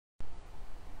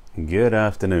Good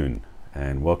afternoon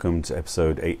and welcome to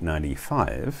episode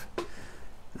 895.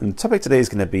 And the topic today is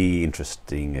going to be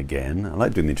interesting again. I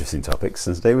like doing interesting topics,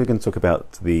 and today we're going to talk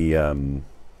about the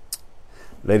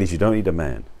ladies, you don't need a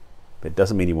man, but it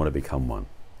doesn't mean you want to become one.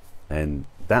 And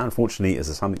that unfortunately is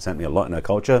something that's happening a lot in our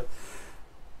culture,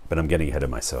 but I'm getting ahead of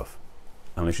myself.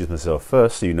 I'll introduce myself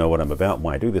first so you know what I'm about,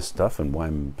 why I do this stuff and why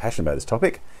I'm passionate about this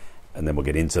topic, and then we'll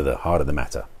get into the heart of the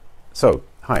matter. So,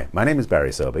 hi, my name is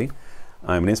Barry Selby.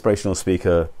 I'm an inspirational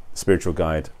speaker, spiritual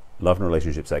guide, love and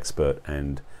relationships expert,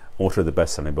 and author of the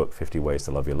best-selling book, 50 Ways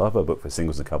to Love Your Lover, a book for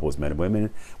singles and couples, men and women,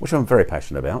 which I'm very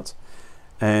passionate about.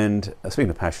 And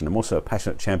speaking of passion, I'm also a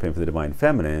passionate champion for the divine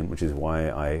feminine, which is why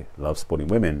I love supporting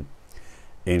women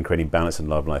in creating balance in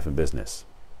love, life, and business.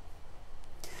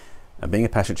 And being a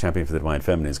passionate champion for the divine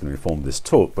feminine is going to inform this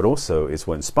talk, but also it's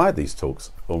what inspired these talks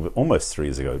almost 3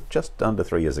 years ago, just under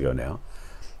 3 years ago now.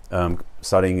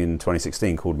 Starting in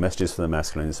 2016, called Messages for the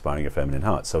Masculine Inspiring a Feminine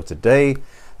Heart. So today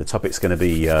the topic's going to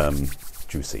be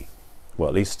juicy. Well,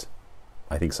 at least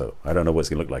I think so. I don't know what it's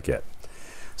going to look like yet.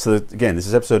 So again, this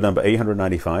is episode number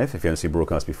 895. If you haven't seen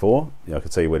broadcast before, I can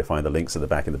tell you where to find the links at the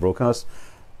back in the broadcast.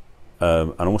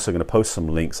 I'm also going to post some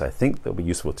links I think that will be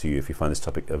useful to you if you find this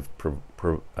topic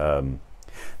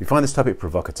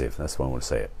provocative. That's why I want to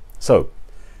say it. So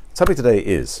the topic today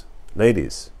is,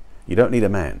 ladies, you don't need a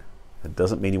man. It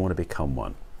doesn't mean you want to become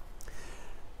one.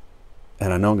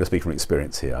 And I know I'm going to speak from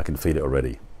experience here. I can feel it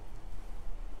already.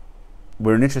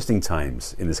 We're in interesting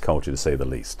times in this culture, to say the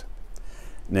least.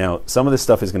 Now, some of this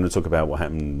stuff is going to talk about what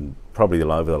happened probably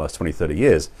over the last 20, 30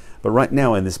 years. But right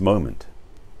now, in this moment,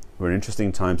 we're in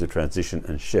interesting times of transition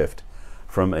and shift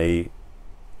from a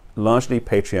largely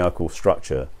patriarchal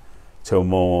structure to a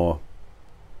more,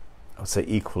 I would say,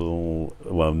 equal,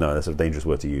 well, no, that's a dangerous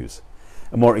word to use.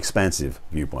 A more expansive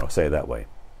viewpoint, I'll say it that way.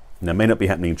 Now, it may not be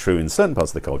happening true in certain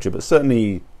parts of the culture, but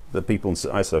certainly the people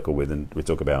I circle with and we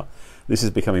talk about, this is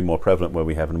becoming more prevalent where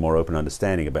we have a more open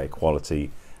understanding about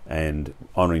equality and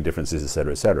honoring differences,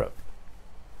 etc., etc.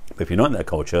 But if you're not in that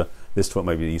culture, this talk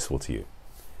may be useful to you.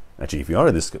 Actually, if you are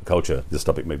in this culture, this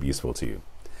topic may be useful to you.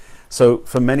 So,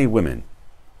 for many women,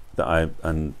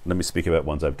 and let me speak about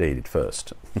ones I've dated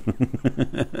first.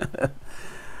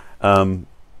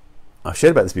 I've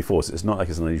shared about this before, so it's not like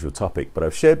it's an unusual topic, but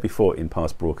I've shared before in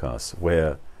past broadcasts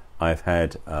where I've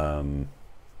had, I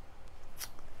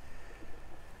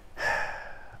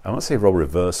won't say role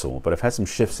reversal, but I've had some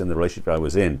shifts in the relationship I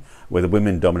was in where the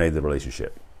women dominated the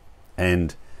relationship.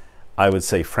 And I would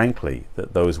say, frankly,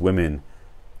 that those women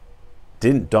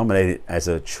didn't dominate it as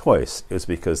a choice. It was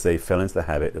because they fell into the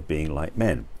habit of being like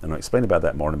men. And I'll explain about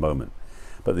that more in a moment.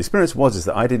 But the experience is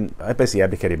that I basically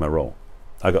abdicated my role.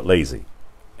 I got lazy.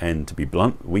 And to be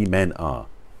blunt, we men are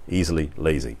easily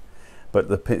lazy. But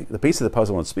the piece of the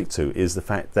puzzle I want to speak to is the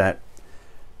fact that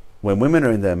when women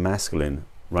are in their masculine,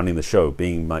 running the show,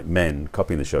 being like men,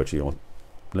 copying the show,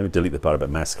 let me delete the part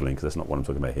about masculine because that's not what I'm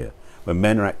talking about here. When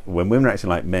women are acting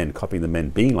like men, copying the men,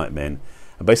 being like men,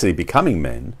 and basically becoming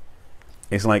men,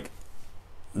 it's like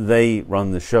they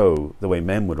run the show the way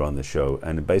men would run the show.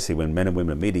 And basically when men and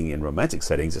women are meeting in romantic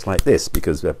settings, it's like this,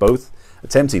 because they're both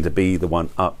attempting to be the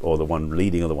one up or the one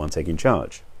leading or the one taking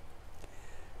charge.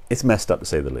 It's messed up, to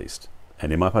say the least.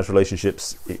 And in my past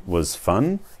relationships, it was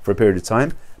fun for a period of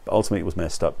time, but ultimately it was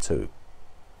messed up too.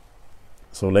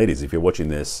 So ladies, if you're watching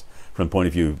this from the point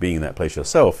of view of being in that place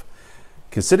yourself,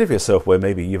 consider for yourself where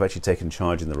maybe you've actually taken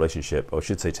charge in the relationship, or I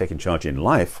should say taken charge in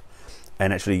life,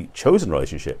 and actually chosen a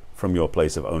relationship from your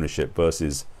place of ownership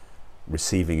versus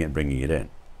receiving it and bringing it in.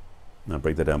 And I'll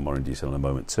break that down more in detail in a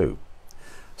moment too.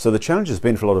 So the challenge has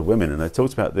been for a lot of women, and I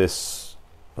talked about this,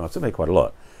 well, I've talked about it quite a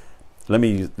lot. Let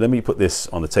me put this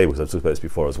on the table because I've talked about this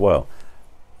before as well.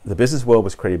 The business world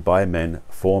was created by men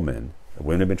for men.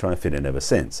 Women have been trying to fit in ever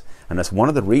since. And that's one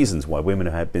of the reasons why women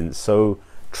have been so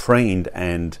trained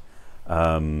and,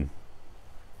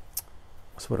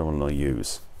 what's the word I want to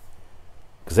use?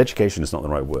 Because education is not the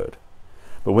right word.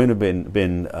 But women have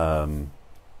been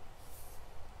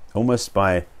almost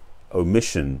by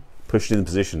omission pushed in the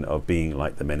position of being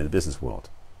like the men in the business world.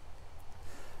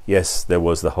 Yes, there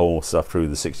was the whole stuff through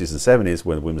the 60s and 70s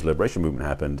when the women's liberation movement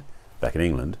happened back in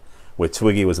England, where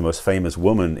Twiggy was the most famous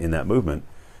woman in that movement,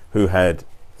 who had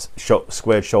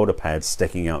squared shoulder pads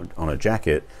sticking out on a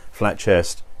jacket, flat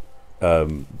chest,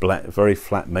 black, very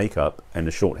flat makeup, and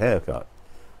a short haircut.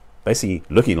 Basically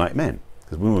looking like men,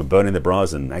 because women were burning their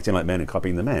bras and acting like men and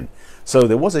copying the men. So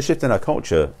there was a shift in our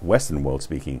culture, Western world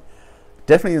speaking,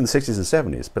 definitely in the 60s and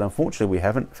 70s, but unfortunately we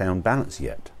haven't found balance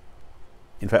yet.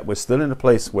 In fact, we're still in a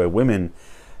place where women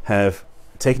have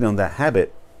taken on that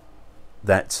habit,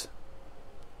 that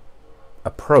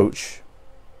approach,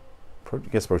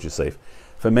 guest approach is safe,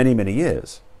 for many, many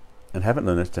years and haven't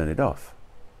learned to turn it off.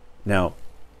 Now,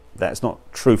 that's not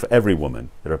true for every woman.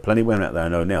 There are plenty of women out there I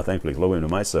know now, thankfully, a lot of women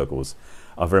in my circles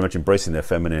are very much embracing their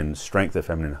feminine strength, their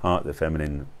feminine heart, their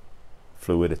feminine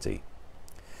fluidity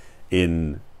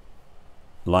in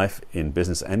life, in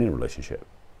business, and in a relationship.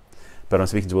 But I'm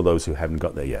speaking to all those who haven't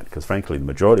got there yet, because frankly, the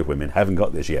majority of women haven't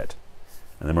got this yet,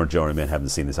 and the majority of men haven't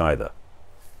seen this either.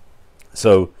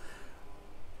 So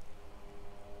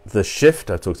the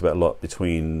shift I've talked about a lot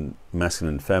between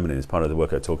masculine and feminine is part of the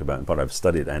work I talk about and part I've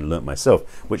studied and learnt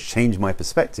myself, which changed my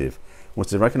perspective, was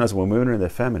to recognize when women are in their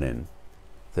feminine,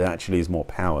 there actually is more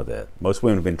power there. Most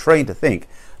women have been trained to think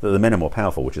that the men are more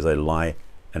powerful, which is a lie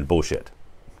and bullshit,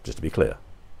 just to be clear.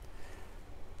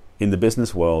 In the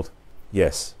business world,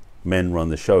 yes, men run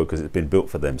the show because it's been built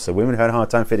for them. So women have had a hard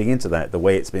time fitting into that, the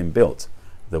way it's been built.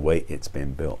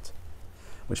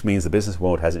 Which means the business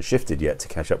world hasn't shifted yet to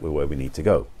catch up with where we need to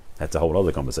go. That's a whole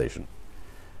other conversation.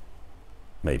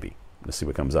 Maybe. Let's see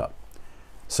what comes up.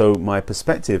 So my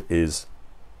perspective is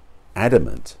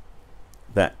adamant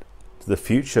that the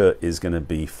future is going to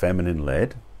be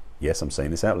feminine-led. Yes, I'm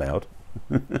saying this out loud.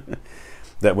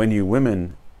 That when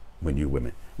women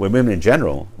in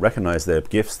general recognize their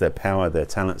gifts, their power, their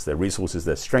talents, their resources,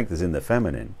 their strength is in their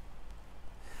feminine,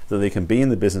 that they can be in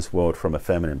the business world from a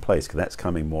feminine place, because that's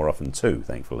coming more often too,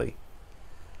 thankfully.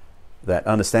 That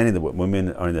understanding that when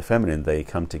women are in the feminine, they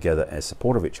come together as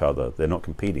support of each other. They're not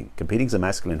competing. Competing is a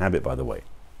masculine habit, by the way.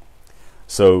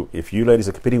 So if you ladies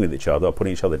are competing with each other or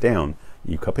putting each other down,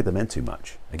 you copy the men too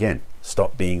much. Again,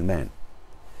 stop being men.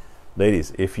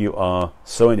 Ladies, if you are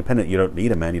so independent, you don't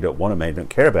need a man, you don't want a man, you don't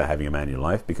care about having a man in your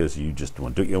life because you just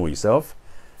want to do it all yourself,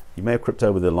 you may have crept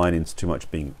over the line into too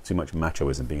much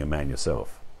machoism, being a man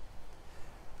yourself.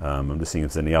 I'm just seeing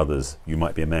if there's any others. You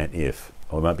might be a man if,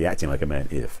 or you might be acting like a man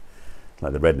if,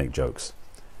 like the redneck jokes.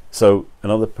 So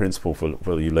another principle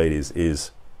for you ladies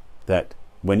is that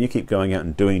when you keep going out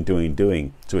and doing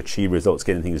to achieve results,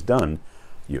 getting things done,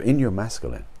 you're in your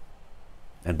masculine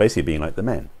and basically being like the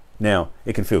men. Now,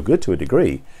 it can feel good to a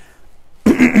degree.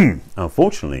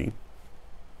 Unfortunately,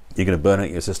 you're going to burn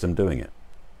out your system doing it.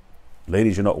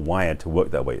 Ladies, you're not wired to work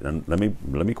that way. And let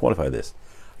me qualify this.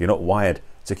 You're not wired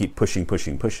to keep pushing.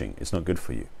 It's not good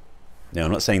for you. Now,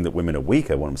 I'm not saying that women are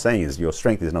weaker. What I'm saying is your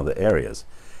strength is in other areas.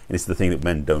 And it's the thing that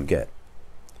men don't get.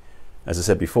 As I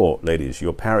said before, ladies,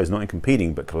 your power is not in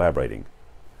competing, but collaborating.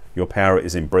 Your power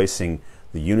is embracing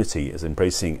the unity, is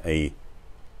embracing a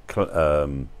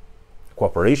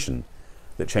cooperation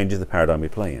that changes the paradigm we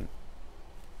play in.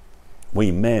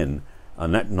 We men are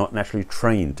not naturally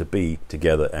trained to be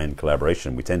together and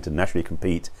collaboration. We tend to naturally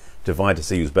compete, divide to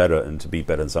see who's better and to be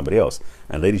better than somebody else.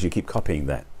 And ladies, you keep copying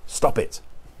that. Stop it.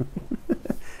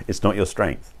 It's not your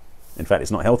strength. In fact,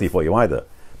 it's not healthy for you either,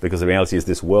 because the reality is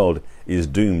this world is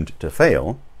doomed to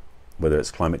fail, whether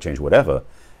it's climate change or whatever,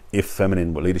 if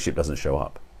feminine leadership doesn't show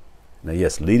up. Now,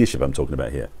 yes, leadership I'm talking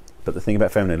about here. But the thing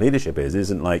about feminine leadership is, it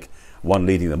isn't like one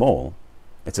leading them all.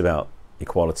 It's about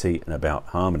equality and about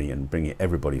harmony and bringing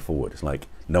everybody forward. It's like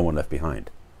no one left behind.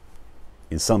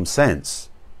 In some sense,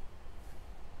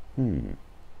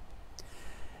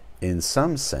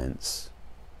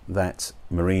 that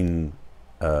marine,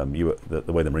 the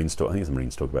way the Marines talk, I think the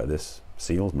Marines talk about this,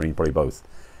 SEALs, Marine, probably both,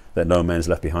 that no man's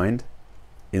left behind.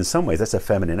 In some ways, that's a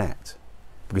feminine act,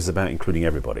 because it's about including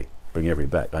everybody, bringing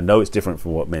everybody back. I know it's different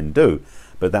from what men do,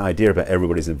 but that idea about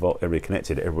everybody's involved, everybody's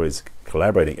connected, everybody's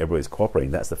collaborating, everybody's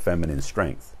cooperating, that's the feminine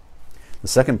strength. The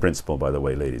second principle, by the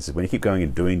way, ladies, is when you keep going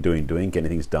and doing, getting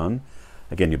things done,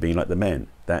 again, you're being like the men.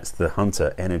 That's the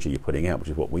hunter energy you're putting out, which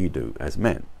is what we do as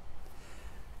men.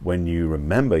 When you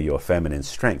remember your feminine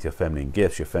strength, your feminine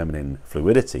gifts, your feminine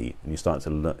fluidity, and you start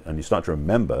to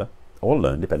remember or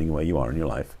learn, depending on where you are in your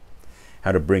life,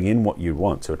 how to bring in what you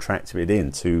want, to attract it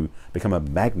in, to become a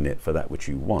magnet for that which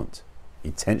you want,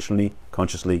 intentionally,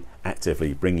 consciously,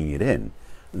 actively bringing it in,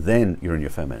 then you're in your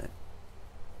feminine.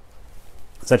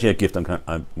 It's actually a gift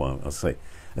I'll say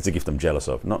it's a gift I'm jealous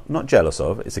of. Not jealous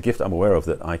of, it's a gift I'm aware of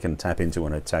that I can tap into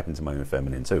when I tap into my own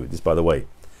feminine too. This, by the way,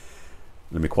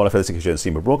 let me qualify this because you've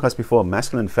seen my broadcast before.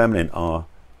 Masculine and feminine are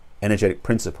energetic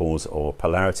principles or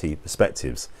polarity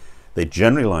perspectives. They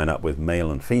generally line up with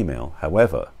male and female,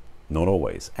 however, not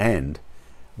always. And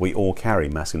we all carry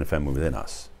masculine and feminine within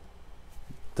us.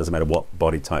 Doesn't matter what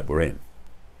body type we're in.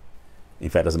 In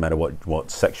fact, doesn't matter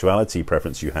what sexuality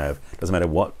preference you have. Doesn't matter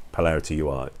what polarity you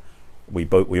are. We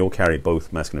all carry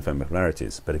both masculine and feminine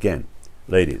polarities. But again,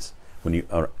 ladies, when you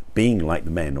are being like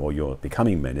the men or you're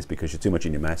becoming men, it's because you're too much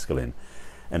in your masculine.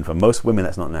 And for most women,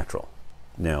 that's not natural.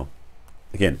 Now,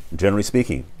 again, generally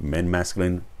speaking, men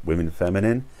masculine, women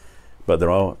feminine, but there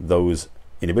are those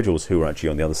individuals who are actually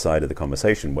on the other side of the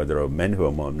conversation, where there are men who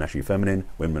are more naturally feminine,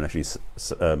 women are naturally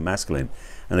masculine.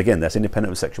 And again, that's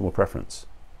independent of sexual preference.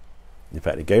 In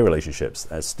fact, in gay relationships,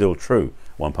 that's still true.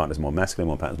 One partner is more masculine,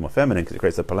 one partner is more feminine, because it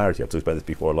creates a polarity. I've talked about this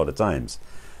before a lot of times.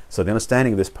 So the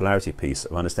understanding of this polarity piece,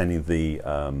 of understanding the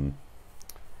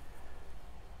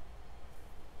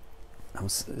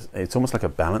it's almost like a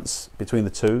balance between the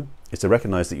two, is to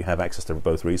recognize that you have access to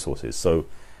both resources. So,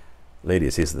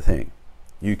 ladies, here's the thing.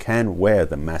 You can wear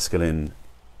the masculine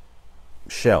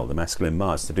shell, the masculine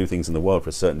mask, to do things in the world for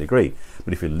a certain degree.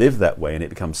 But if you live that way and it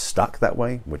becomes stuck that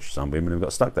way, which some women have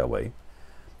got stuck that way,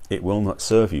 it will not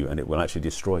serve you and it will actually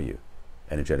destroy you,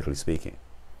 energetically speaking.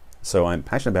 So I'm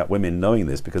passionate about women knowing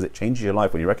this, because it changes your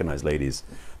life when you recognize, ladies,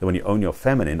 that when you own your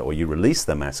feminine, or you release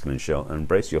the masculine shell and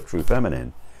embrace your true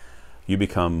feminine, you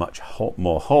become much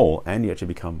more whole, and you actually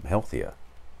become healthier.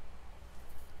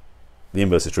 The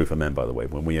inverse is true for men, by the way.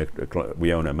 When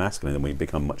we own our masculine, then we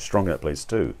become much stronger in that place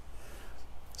too.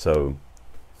 So,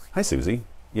 hi Susie.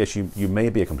 Yes, you may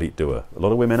be a complete doer. A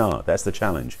lot of women are. That's the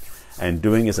challenge. And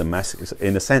doing is in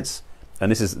a sense,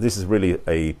 and this is really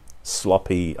a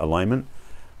sloppy alignment.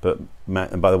 But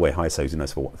and by the way, hi Susie.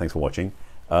 Thanks for watching.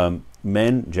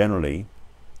 Men generally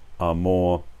are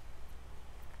more.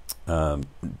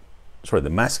 The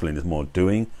masculine is more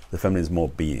doing. The feminine is more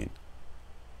being.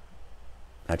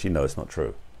 Actually, no, it's not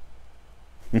true.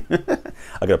 I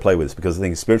got to play with this, because I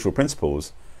think spiritual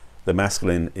principles, the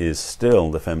masculine is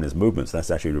still the feminine's movements.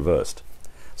 That's actually reversed.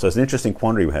 So it's an interesting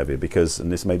quandary we have here, because,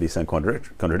 and this may sound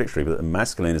contradictory, but the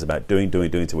masculine is about doing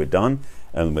till we're done,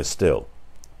 and we're still.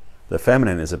 The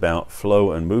feminine is about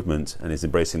flow and movement, and is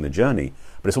embracing the journey.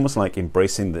 But it's almost like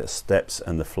embracing the steps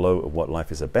and the flow of what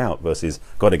life is about, versus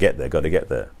got to get there, got to get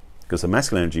there. Because the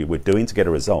masculine energy, we're doing to get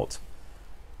a result.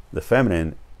 The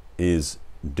feminine is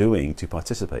doing to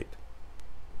participate.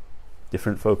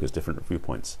 Different focus, different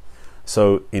viewpoints.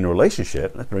 So in a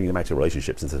relationship, let's bring it back to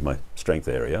relationships, since it's my strength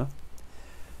area.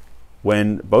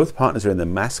 When both partners are in the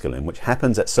masculine, which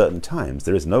happens at certain times,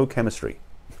 there is no chemistry.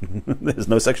 There's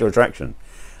no sexual attraction.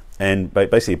 And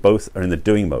basically both are in the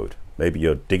doing mode. Maybe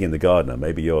you're digging the gardener,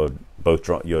 maybe you're both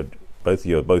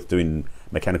doing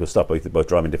mechanical stuff, both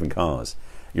driving different cars.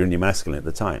 You're in your masculine at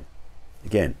the time.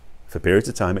 Again, for periods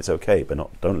of time it's okay,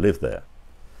 but don't live there.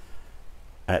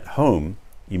 At home,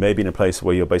 you may be in a place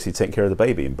where you're basically taking care of the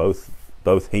baby, and both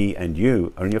he and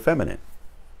you are in your feminine.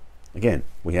 Again,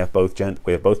 we have both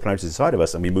polarities inside of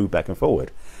us, and we move back and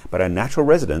forward. But our natural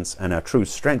residence and our true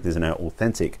strength is in our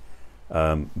authentic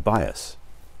bias.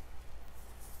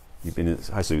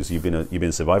 Hi Suze, you've been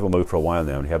in survival mode for a while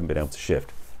now, and you haven't been able to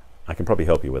shift. I can probably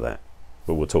help you with that,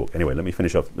 but we'll talk. Anyway, let me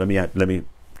finish off. Let me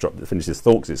finish this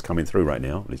thought, because it's coming through right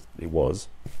now. At least it was.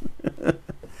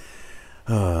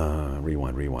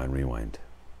 Rewind.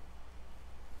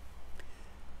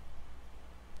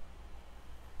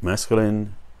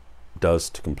 Masculine does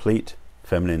to complete,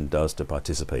 feminine does to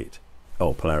participate.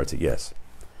 Oh, polarity, yes.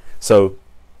 So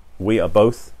we are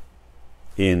both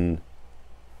in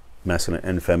masculine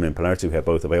and feminine polarity. We have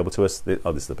both available to us. This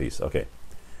is the piece. Okay.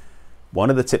 One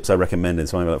of the tips I recommend, and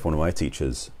something like one of my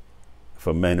teachers,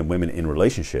 for men and women in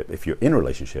relationship, if you're in a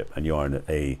relationship and you are in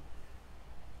a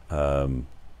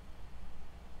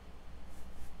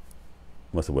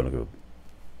what's the word?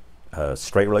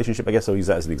 Straight relationship, I guess I'll use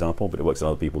that as an example, but it works on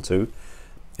other people too,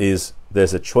 is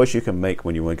there's a choice you can make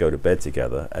when you want to go to bed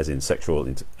together, as in sexual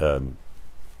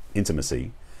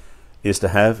intimacy, is to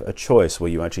have a choice where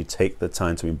you actually take the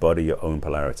time to embody your own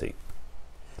polarity.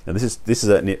 Now this is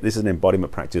an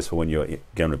embodiment practice for when you're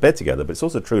going to bed together, but it's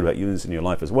also true about units in your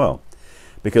life as well,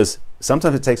 because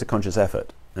sometimes it takes a conscious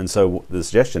effort. And so the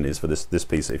suggestion is for this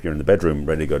piece, if you're in the bedroom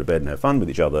ready to go to bed and have fun with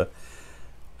each other,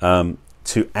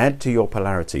 to add to your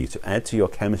polarity, to add to your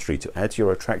chemistry, to add to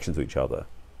your attraction to each other,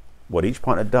 what each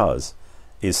partner does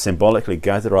is symbolically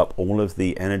gather up all of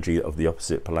the energy of the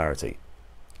opposite polarity.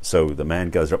 So the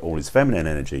man gathers up all his feminine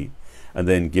energy and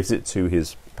then gives it to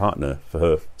his partner for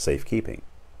her safekeeping.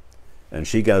 And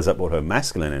she gathers up all her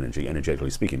masculine energy,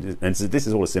 energetically speaking. And so this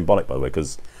is all symbolic, by the way,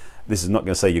 because this is not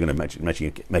going to say you're going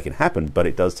to make it happen, but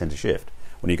it does tend to shift.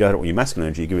 When you gather up all your masculine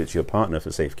energy, you give it to your partner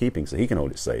for safekeeping so he can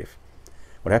hold it safe.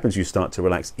 What happens, you start to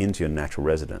relax into your natural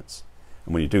residence.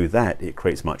 And when you do that, it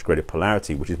creates much greater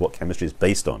polarity, which is what chemistry is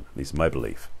based on, at least my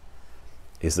belief.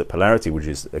 Is that polarity, which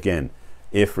is, again,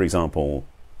 if, for example,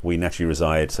 we naturally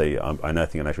reside, say, I think I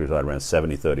naturally reside around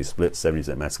 70-30 split,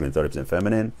 70% masculine, 30%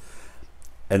 feminine,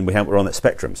 and we're on that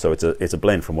spectrum. So it's a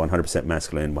blend from 100%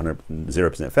 masculine,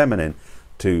 0% feminine,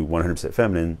 to 100%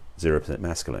 feminine, 0%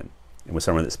 masculine. And we're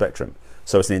somewhere on that spectrum.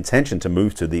 So it's an intention to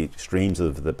move to the extremes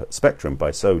of the spectrum. By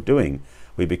so doing,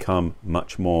 we become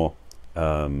much more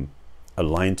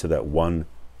aligned to that one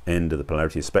end of the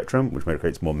polarity spectrum, which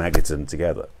creates more magnetism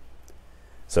together.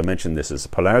 So I mentioned this as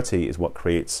polarity is what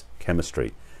creates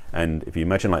chemistry. And if you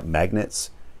imagine like magnets,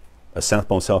 a South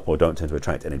Pole and South Pole don't tend to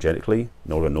attract energetically,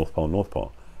 nor a North Pole and North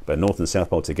Pole. But North and South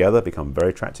Pole together become very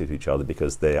attractive to each other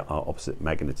because they are opposite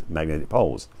magnetic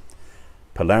poles.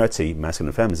 Polarity, masculine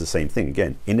and feminine, is the same thing.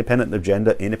 Again, independent of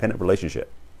gender, independent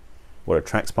relationship. What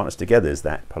attracts partners together is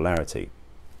that polarity.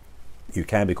 You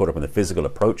can be caught up in the physical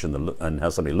approach and how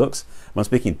somebody looks. I'm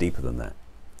speaking deeper than that.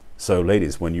 So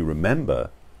ladies, when you remember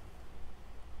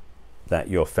that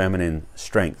your feminine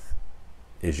strength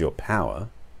is your power,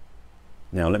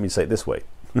 now let me say it this way.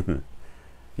 You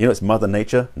know, it's Mother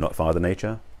Nature, not Father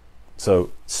Nature.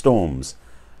 So storms,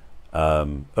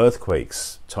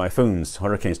 earthquakes, typhoons,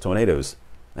 hurricanes, tornadoes,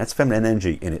 that's feminine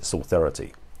energy in its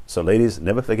authority. So ladies,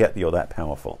 never forget that you're that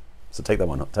powerful. So take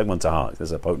one to heart.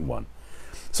 There's a potent one.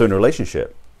 So in a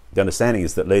relationship, the understanding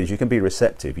is that, ladies, you can be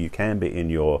receptive. You can be in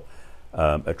your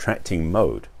attracting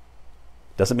mode.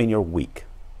 Doesn't mean you're weak.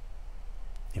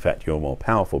 In fact, you're more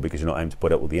powerful because you're not aiming to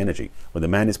put out all the energy. When the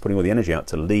man is putting all the energy out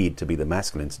to lead, to be the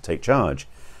masculine, to take charge,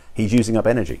 he's using up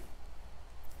energy.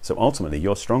 So ultimately,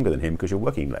 you're stronger than him because you're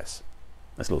working less.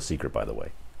 That's a little secret, by the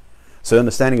way. So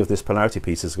understanding of this polarity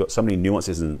piece has got so many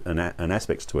nuances and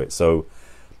aspects to it. So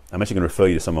I'm actually going to refer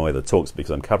you to some of my other talks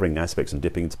because I'm covering aspects and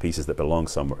dipping into pieces that belong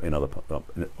somewhere in other, or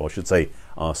I should say,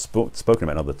 are spoken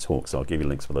about in other talks. So I'll give you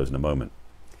links for those in a moment.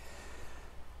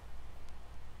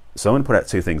 So I'm going to put out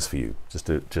two things for you, just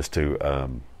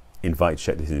to invite you to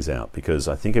check these things out, because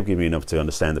I think I've given you enough to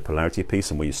understand the polarity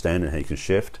piece and where you stand and how you can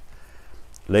shift.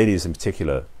 Ladies in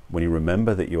particular, when you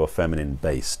remember that you're feminine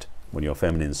based, when you're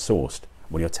feminine sourced,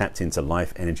 when you're tapped into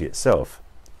life energy itself,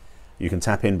 you can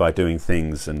tap in by doing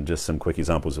things, and just some quick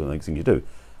examples of the things you do.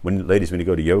 Ladies, when you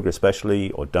go to yoga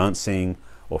especially, or dancing,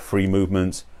 or free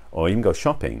movement, or even go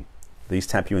shopping, these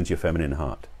tap you into your feminine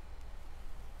heart.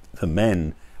 For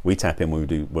men, we tap in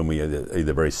when we are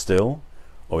either very still,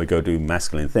 or we go do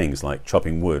masculine things like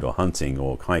chopping wood or hunting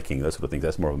or hiking, those sort of things.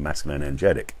 That's more of a masculine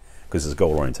energetic because it's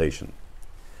goal orientation.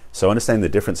 So understanding the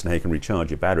difference in how you can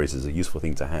recharge your batteries is a useful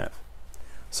thing to have.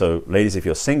 So ladies, if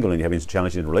you're single and you're having some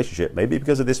challenges in a relationship, maybe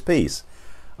because of this piece,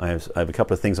 I have a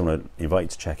couple of things I want to invite you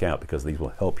to check out because these will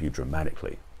help you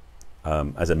dramatically.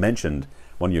 As I mentioned,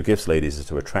 one of your gifts, ladies, is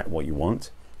to attract what you want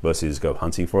versus go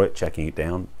hunting for it, checking it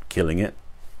down, killing it,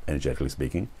 energetically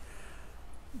speaking.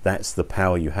 That's the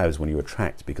power you have, is when you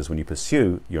attract, because when you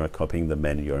pursue, you're copying the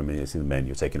men, you're emulating the men,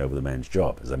 you're taking over the man's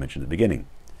job, as I mentioned at the beginning.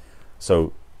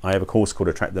 So I have a course called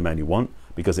Attract the Man You Want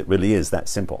because it really is that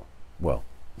simple. Well,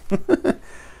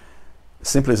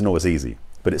 simple isn't always easy,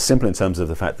 but it's simple in terms of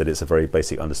the fact that it's a very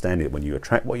basic understanding that when you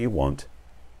attract what you want,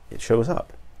 it shows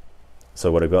up.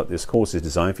 So what I've got, this course is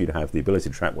designed for you to have the ability to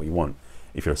attract what you want.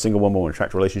 If you're a single woman or in a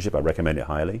attract relationship, I recommend it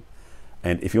highly.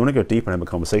 And if you want to go deeper and have a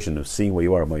conversation of seeing where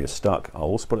you are and where you're stuck, I'll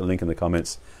also put a link in the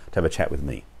comments to have a chat with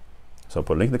me. So I'll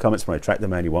put a link in the comments for my Attract the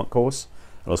Man You Want course.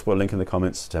 I'll also put a link in the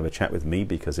comments to have a chat with me,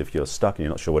 because if you're stuck and you're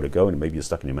not sure where to go and maybe you're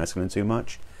stuck in your masculine too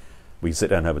much, we can sit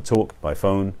down and have a talk by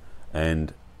phone,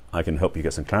 and I can help you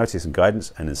get some clarity, some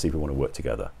guidance, and then see if we want to work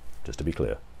together, just to be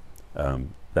clear.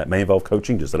 That may involve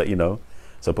coaching, just to let you know.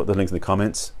 So I'll put the link in the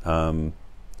comments.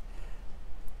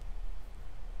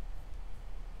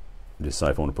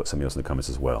 Decide if I want to put something else in the comments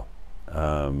as well.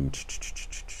 I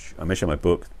mentioned my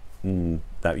book,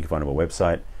 that you can find on my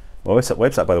website. My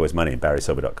website, by the way, is my name,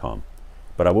 barrysilver.com.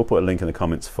 But I will put a link in the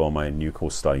comments for my new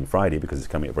course starting Friday, because it's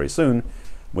coming up very soon,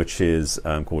 which is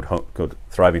called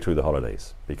Thriving Through the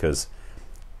Holidays. Because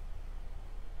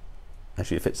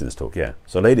actually it fits in this talk, yeah.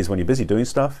 So ladies, when you're busy doing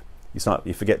stuff,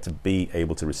 you forget to be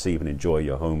able to receive and enjoy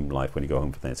your home life when you go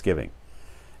home for Thanksgiving.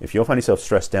 If you find yourself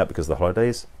stressed out because of the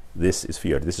holidays, this is for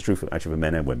you. This is true actually for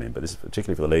men and women, but this is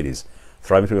particularly for the ladies.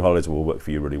 Thriving Through the Holidays will work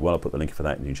for you really well. I'll put the link for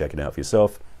that and you can check it out for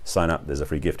yourself. Sign up, there's a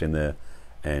free gift in there,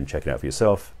 and check it out for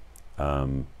yourself.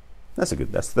 That's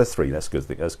three. That's good.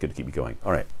 That's good to keep you going.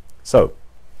 All right. So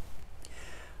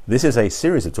this is a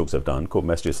series of talks I've done called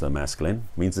Messages to the Masculine.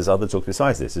 It means there's other talks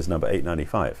besides this. This is number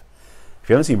 895. If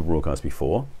you haven't seen my broadcast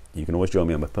before, you can always join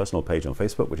me on my personal page on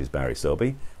Facebook, which is Barry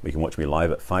Selby. You can watch me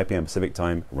live at 5 p.m. Pacific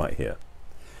time right here.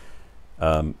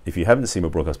 If you haven't seen my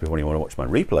broadcast before and you want to watch my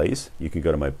replays, you can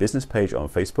go to my business page on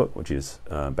Facebook, which is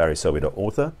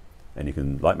barryselby.author, and you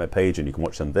can like my page and you can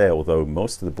watch them there, although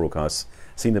most of the broadcasts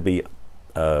seem to be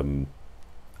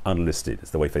unlisted.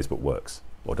 It's the way Facebook works,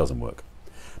 or doesn't work.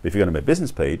 But if you go to my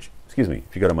business page, if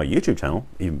you go to my YouTube channel,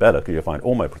 even better, because you'll find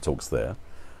all my talks there.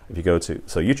 If you go to,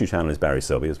 so YouTube channel is Barry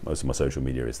Selby, as most of my social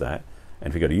media is that.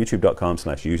 And if you go to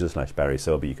youtube.com/user/Barry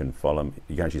Selby, you can follow,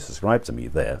 you can actually subscribe to me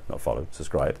there, not follow,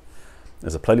 subscribe.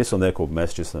 There's a playlist on there called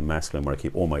Messages from the Masculine where I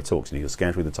keep all my talks, and you can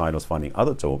scan through the titles, finding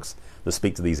other talks that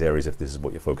speak to these areas if this is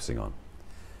what you're focusing on.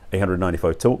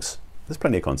 895 talks. There's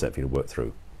plenty of content for you to work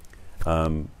through.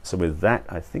 So with that,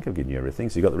 I think I've given you everything.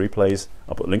 So you got the replays.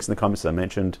 I'll put links in the comments as I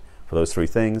mentioned for those 3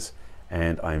 things,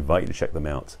 and I invite you to check them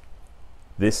out.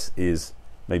 This is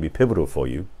maybe pivotal for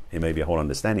you. It may be a whole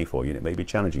understanding for you, and it may be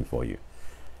challenging for you.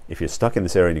 If you're stuck in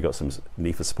this area and you've got some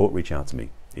need for support, reach out to me,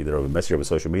 either over message over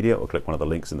social media or click one of the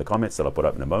links in the comments that I'll put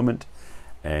up in a moment,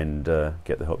 and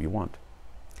get the help you want.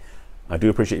 I do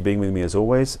appreciate you being with me as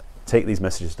always. Take these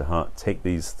messages to heart. Take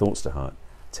these thoughts to heart.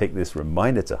 Take this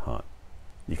reminder to heart.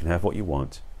 You can have what you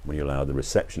want when you allow the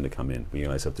reception to come in, when you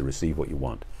allow yourself to receive what you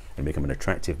want and become an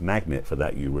attractive magnet for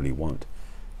that you really want.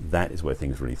 That is where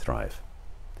things really thrive.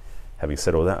 Having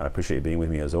said all that, I appreciate you being with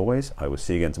me as always. I will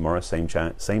see you again tomorrow, same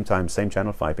time, same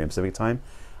channel, 5 p.m. Pacific time.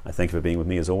 I thank you for being with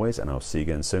me as always, and I'll see you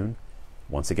again soon.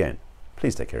 Once again,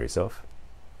 please take care of yourself.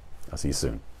 I'll see you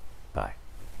soon. Bye.